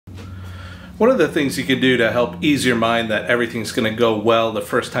One of the things you can do to help ease your mind that everything's going to go well the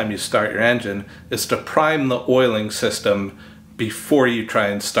first time you start your engine is to prime the oiling system before you try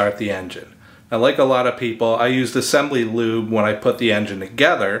and start the engine. Now, like a lot of people, I used assembly lube when I put the engine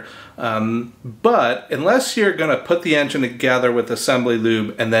together, but unless you're going to put the engine together with assembly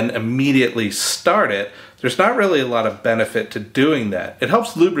lube and then immediately start it, there's not really a lot of benefit to doing that. It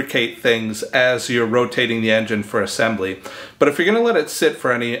helps lubricate things as you're rotating the engine for assembly, but if you're going to let it sit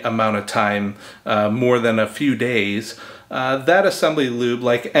for any amount of time, more than a few days, that assembly lube,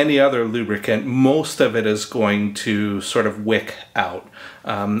 like any other lubricant, most of it is going to sort of wick out.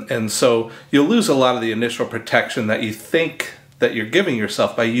 And so you'll lose a lot of the initial protection that you think that you're giving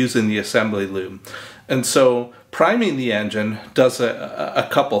yourself by using the assembly lube. And so priming the engine does a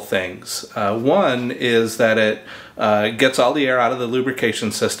couple things. One is that it gets all the air out of the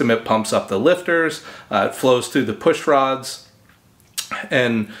lubrication system. It pumps up the lifters, it flows through the push rods,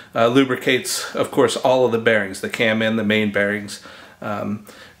 and lubricates, of course, all of the bearings, the cam and the main bearings.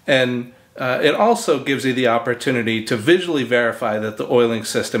 It also gives you the opportunity to visually verify that the oiling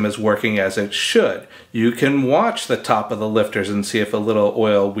system is working as it should. You can watch the top of the lifters and see if a little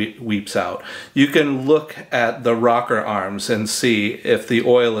oil weeps out. You can look at the rocker arms and see if the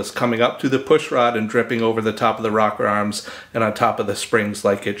oil is coming up to the push rod and dripping over the top of the rocker arms and on top of the springs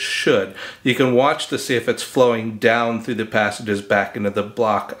like it should. You can watch to see if it's flowing down through the passages back into the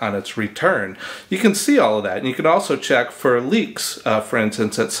block on its return. You can see all of that, and you can also check for leaks, for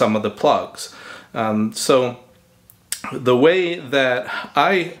instance, at some of the plugs. So the way that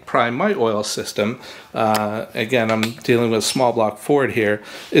I prime my oil system, again, I'm dealing with a small block Ford here,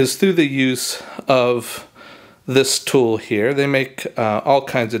 is through the use of this tool here. They make all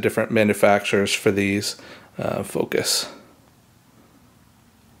kinds of different manufacturers for these. Focus.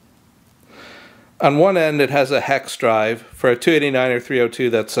 On one end, it has a hex drive. For a 289 or 302,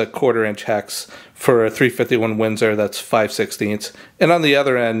 that's a 1/4 inch hex. For a 351 Windsor, that's 5/16. And on the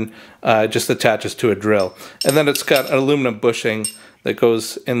other end, it just attaches to a drill. And then it's got an aluminum bushing that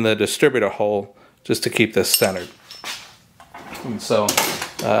goes in the distributor hole just to keep this centered. And so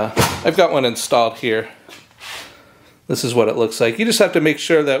I've got one installed here. This is what it looks like. You just have to make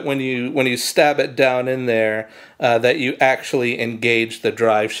sure that when you stab it down in there, that you actually engage the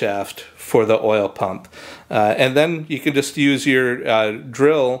drive shaft for the oil pump. And then you can just use your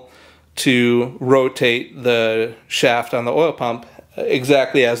drill to rotate the shaft on the oil pump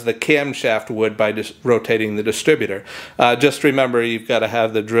exactly as the camshaft would by just rotating the distributor. Just remember, you've got to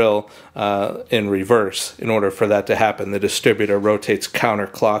have the drill in reverse in order for that to happen. The distributor rotates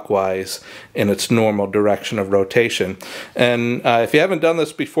counterclockwise in its normal direction of rotation. And if you haven't done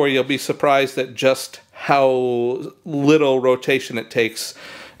this before, you'll be surprised at just how little rotation it takes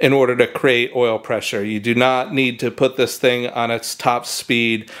in order to create oil pressure. You do not need to put this thing on its top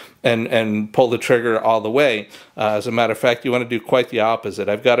speed and pull the trigger all the way. As a matter of fact, you want to do quite the opposite.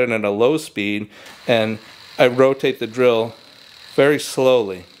 I've got it at a low speed, and I rotate the drill very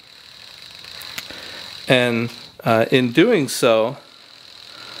slowly. And in doing so,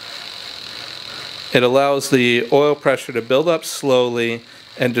 it allows the oil pressure to build up slowly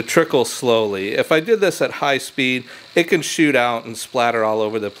and to trickle slowly. If I did this at high speed, it can shoot out and splatter all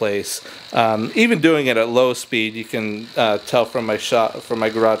over the place. Even doing it at low speed, you can tell from my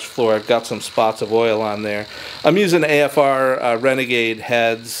garage floor, I've got some spots of oil on there. I'm using AFR Renegade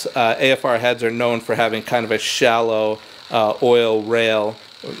heads. AFR heads are known for having kind of a shallow oil rail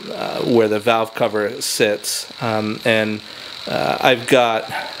where the valve cover sits. I've got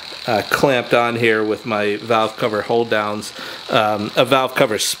clamped on here with my valve cover hold downs, a valve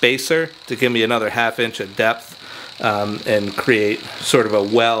cover spacer to give me another 1/2 inch of depth and create sort of a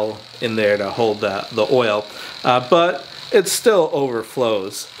well in there to hold the oil, but it still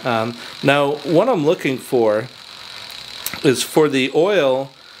overflows. Now what I'm looking for is for the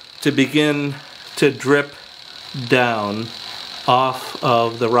oil to begin to drip down off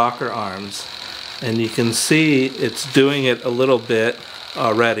of the rocker arms, and you can see it's doing it a little bit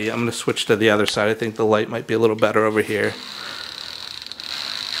already. I'm going to switch to the other side. I think the light might be a little better over here.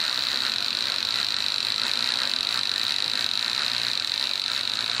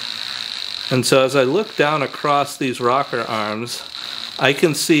 And so as I look down across these rocker arms, I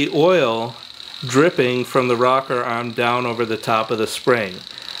can see oil dripping from the rocker arm down over the top of the spring.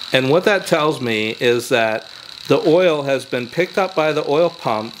 And what that tells me is that the oil has been picked up by the oil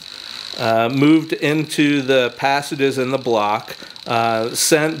pump, moved into the passages in the block,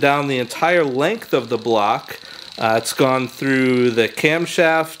 sent down the entire length of the block. It's gone through the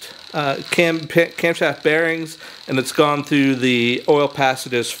camshaft bearings, and it's gone through the oil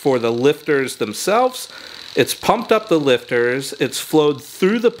passages for the lifters themselves, it's pumped up the lifters, it's flowed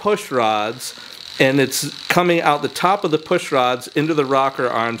through the push rods, and it's coming out the top of the push rods into the rocker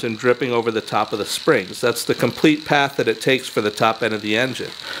arms and dripping over the top of the springs. That's the complete path that it takes for the top end of the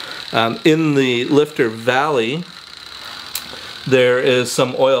engine. In the lifter valley, there is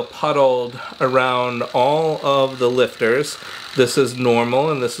some oil puddled around all of the lifters. This is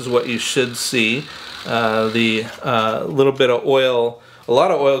normal, and this is what you should see. Little bit of oil, a lot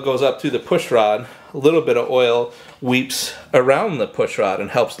of oil goes up through the push rod. A little bit of oil weeps around the push rod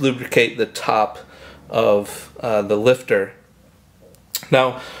and helps lubricate the top of the lifter.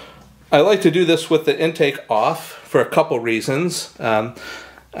 Now, I like to do this with the intake off for a couple reasons.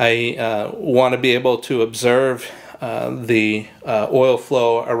 I want to be able to observe the oil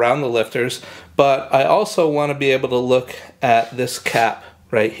flow around the lifters, but I also want to be able to look at this cap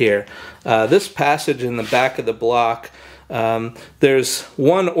right here. This passage in the back of the block, there's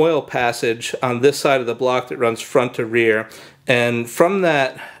one oil passage on this side of the block that runs front to rear, and from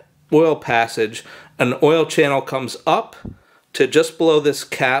that oil passage, an oil channel comes up to just below this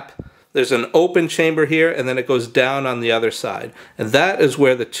cap. There's an open chamber here, and then it goes down on the other side. And that is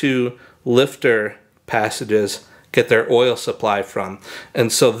where the two lifter passages get their oil supply from.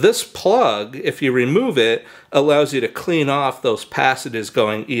 And so this plug, if you remove it, allows you to clean off those passages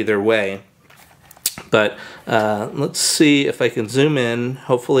going either way. But let's see if I can zoom in.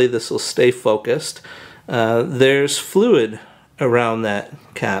 Hopefully this will stay focused. There's fluid around that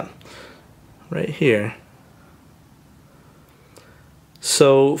cap right here.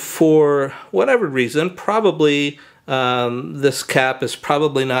 So for whatever reason, probably this cap is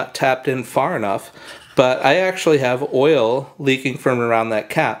probably not tapped in far enough, but I actually have oil leaking from around that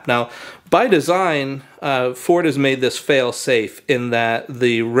cap. Now, by design, Ford has made this fail-safe in that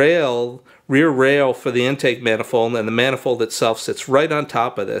the rear rail for the intake manifold and the manifold itself sits right on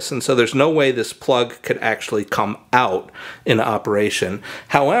top of this, and so there's no way this plug could actually come out in operation.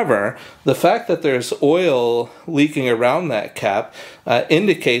 However, the fact that there's oil leaking around that cap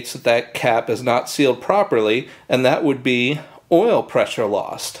indicates that that cap is not sealed properly, and that would be oil pressure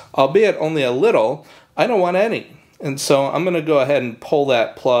lost. Albeit only a little, I don't want any. And so I'm going to go ahead and pull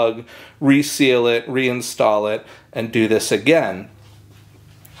that plug, reseal it, reinstall it, and do this again.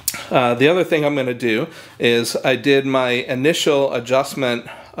 The other thing I'm going to do is I did my initial adjustment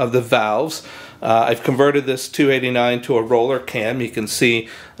of the valves. I've converted this 289 to a roller cam. You can see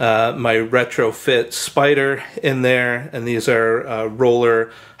my retrofit spider in there, and these are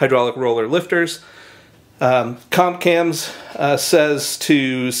hydraulic roller lifters. Comp Cams says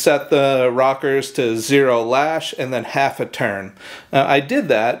to set the rockers to 0 lash and then half a turn. I did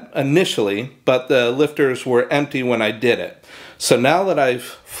that initially, but the lifters were empty when I did it. So now that I've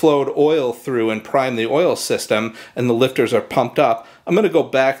flowed oil through and primed the oil system and the lifters are pumped up, I'm going to go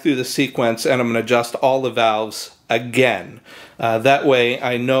back through the sequence and I'm going to adjust all the valves again. That way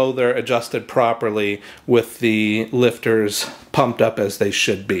I know they're adjusted properly with the lifters pumped up as they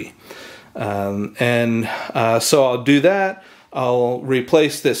should be. So I'll do that. I'll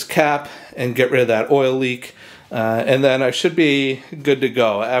replace this cap and get rid of that oil leak, and then I should be good to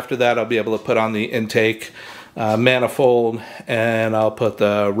go. After that, I'll be able to put on the intake manifold, and I'll put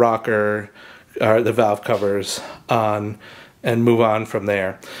the rocker or the valve covers on and move on from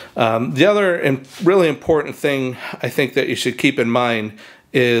there. The other really important thing I think that you should keep in mind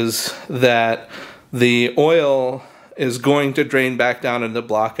is that the oil is going to drain back down in the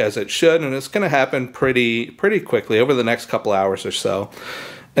block as it should, and it's going to happen pretty quickly over the next couple hours or so.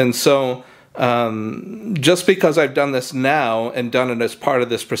 And so just because I've done this now and done it as part of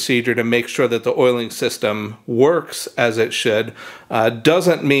this procedure to make sure that the oiling system works as it should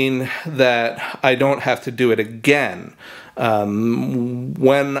doesn't mean that I don't have to do it again.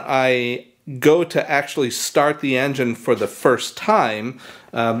 When I go to actually start the engine for the first time,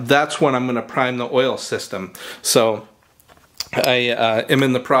 that's when I'm going to prime the oil system. So I am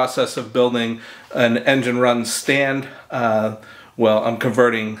in the process of building an engine run stand. Well, I'm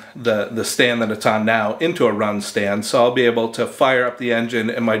converting the stand that it's on now into a run stand, so I'll be able to fire up the engine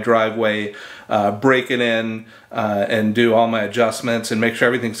in my driveway, break it in, and do all my adjustments and make sure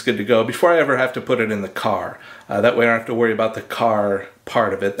everything's good to go before I ever have to put it in the car. That way I don't have to worry about the car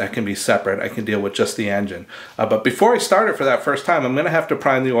part of it. That can be separate. I can deal with just the engine. But before I start it for that first time, I'm going to have to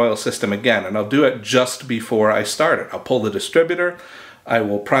prime the oil system again, and I'll do it just before I start it. I'll pull the distributor, I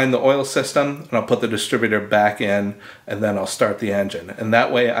will prime the oil system, and I'll put the distributor back in, and then I'll start the engine. And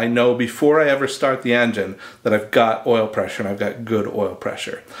that way I know before I ever start the engine that I've got oil pressure and I've got good oil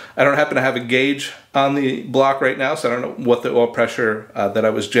pressure. I don't happen to have a gauge on the block right now, so I don't know what the oil pressure that I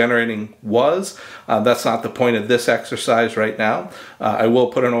was generating was. That's not the point of this exercise right now. I will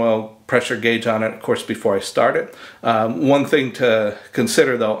put an oil pressure gauge on it, of course, before I start it. One thing to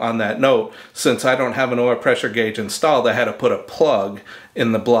consider, though, on that note, since I don't have an oil pressure gauge installed, I had to put a plug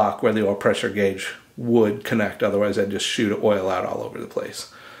in the block where the oil pressure gauge would connect. Otherwise, I'd just shoot oil out all over the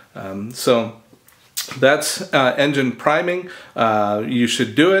place. So that's engine priming. You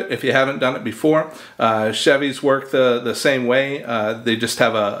should do it if you haven't done it before. Chevys work the same way. They just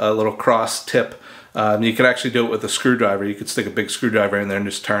have a little cross tip. You can actually do it with a screwdriver. You could stick a big screwdriver in there and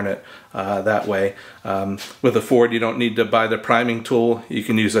just turn it that way. With a Ford, you don't need to buy the priming tool. You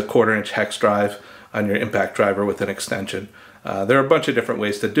can use a 1/4-inch hex drive on your impact driver with an extension. There are a bunch of different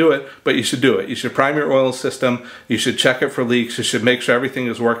ways to do it, but you should do it. You should prime your oil system. You should check it for leaks. You should make sure everything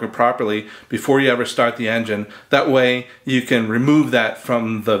is working properly before you ever start the engine. That way you can remove that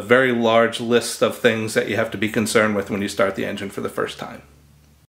from the very large list of things that you have to be concerned with when you start the engine for the first time.